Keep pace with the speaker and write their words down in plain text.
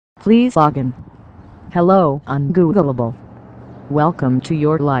Please log in. Hello, ungoogleable. Welcome to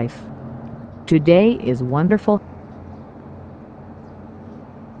your life. Today is wonderful.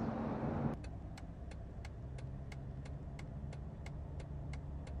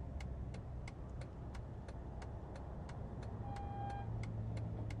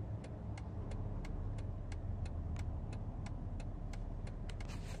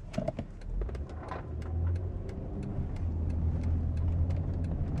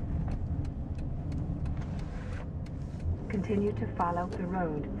 Continue to follow the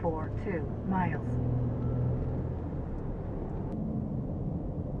road for 2 miles.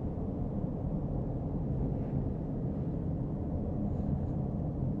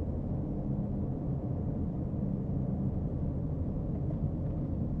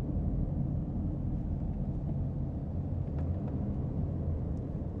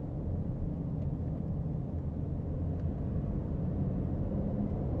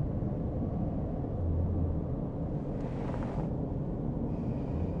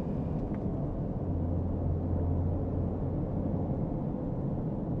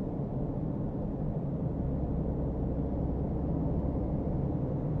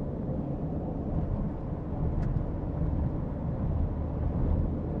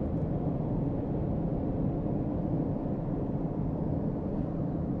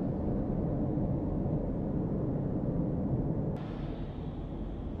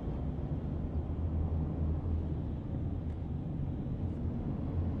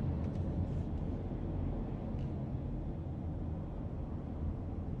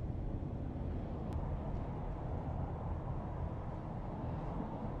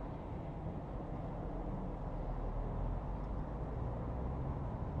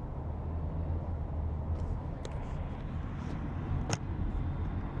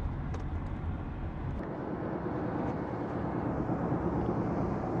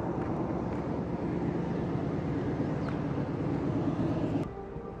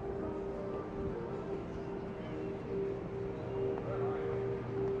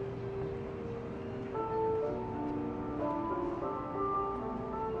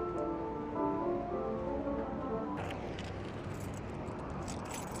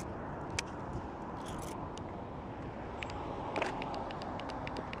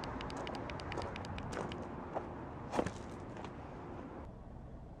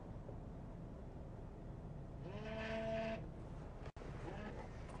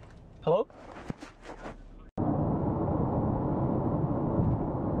 Hello?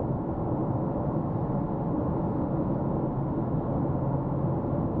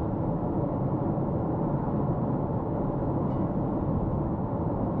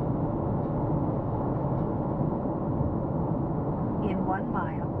 In 1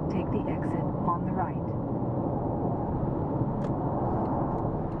 mile, take the exit on the right.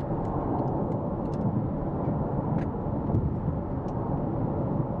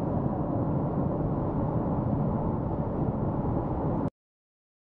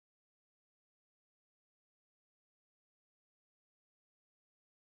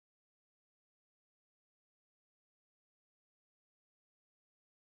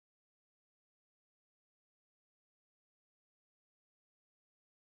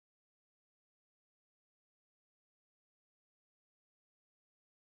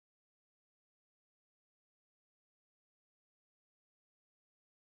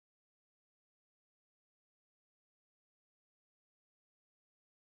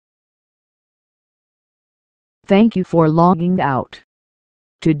 Thank you for logging out.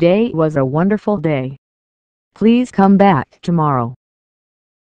 Today was a wonderful day. Please come back tomorrow.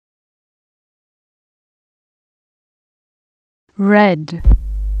 Red,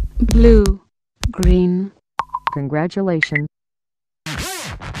 blue, green. Congratulations.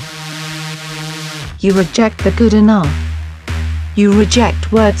 You reject the good enough. You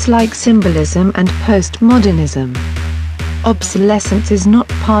reject words like symbolism and postmodernism. Obsolescence is not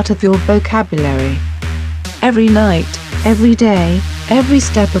part of your vocabulary. Every night, every day, every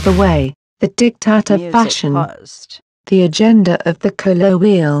step of the way, the diktat of fashion, the agenda of the color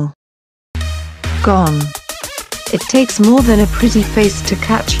wheel. Gone. It takes more than a pretty face to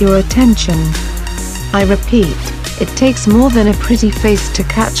catch your attention. I repeat, it takes more than a pretty face to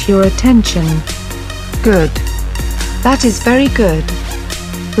catch your attention. Good. That is very good.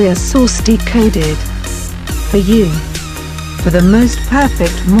 We are source decoded. For you. For the most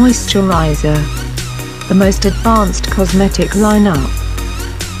perfect moisturizer. The most advanced cosmetic lineup.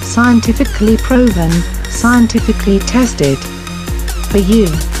 Scientifically proven, scientifically tested. For you.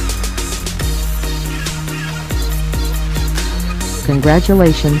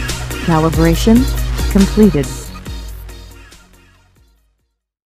 Congratulations. Calibration completed.